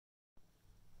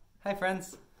Hi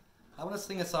friends, I want to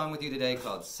sing a song with you today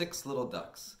called Six Little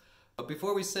Ducks. But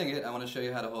before we sing it, I want to show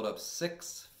you how to hold up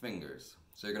 6 fingers.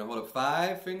 So you're going to hold up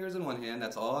 5 fingers in one hand,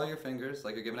 that's all your fingers,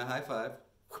 like you're giving a high five.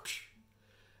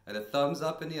 And a thumbs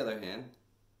up in the other hand.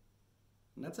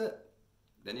 And that's it.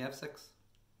 Then you have 6.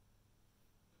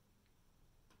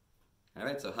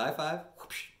 Alright, so high five,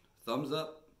 thumbs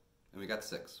up, and we got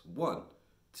 6. 1,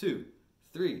 2,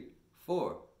 3,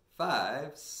 4,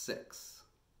 5, 6.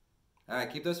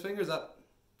 Alright, keep those fingers up.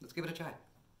 Let's give it a try.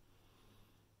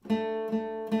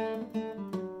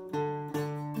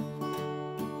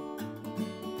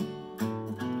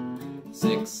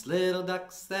 Six little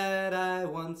ducks that I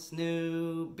once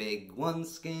knew, big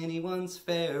ones, skinny ones,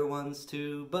 fair ones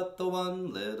too. But the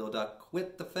one little duck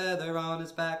with the feather on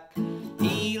his back,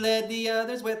 he led the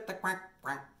others with the quack,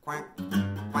 quack, quack,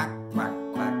 quack, quack,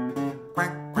 quack,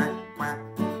 quack, quack, quack.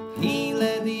 He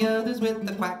led the others with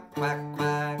the quack, quack,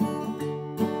 quack.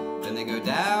 Then they go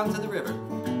down to the river.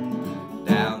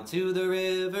 Down to the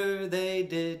river they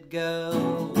did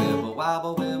go, wibble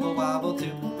wobble to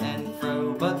and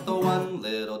fro. But the one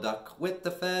little duck with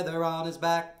the feather on his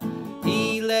back,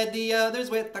 he led the others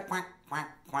with the quack,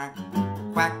 quack, quack,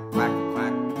 quack, quack,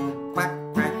 quack, quack,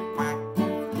 quack, quack.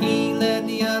 He led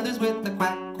the others with the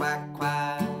quack, quack,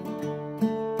 quack.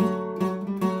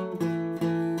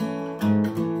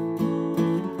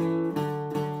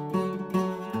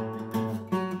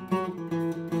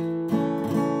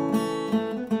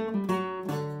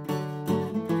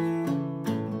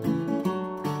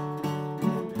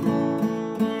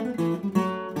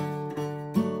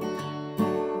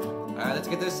 Let's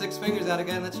get those 6 fingers out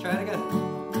again. Let's try it again.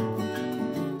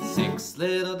 6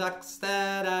 little ducks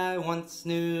that I once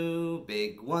knew,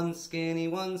 big ones, skinny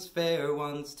ones, fair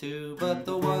ones too. But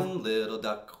the one little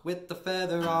duck with the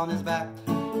feather on his back,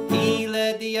 he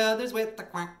led the others with the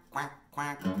quack, quack,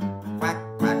 quack, quack,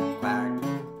 quack, quack,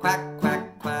 quack,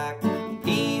 quack, quack.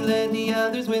 He led the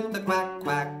others with the quack,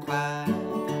 quack, quack.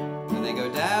 And they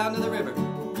go down to the river.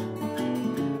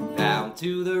 Down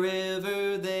to the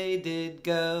river they did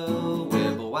go,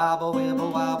 wibble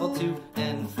wobble to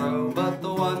and fro. But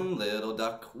the one little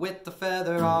duck with the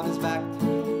feather on his back,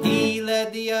 he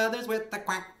led the others with the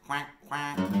quack, quack,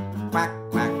 quack, quack,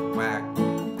 quack, quack,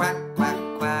 quack, quack,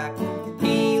 quack.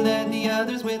 He led the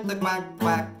others with the quack,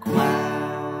 quack,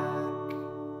 quack.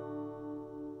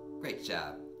 Great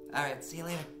job. Alright, see you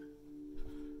later.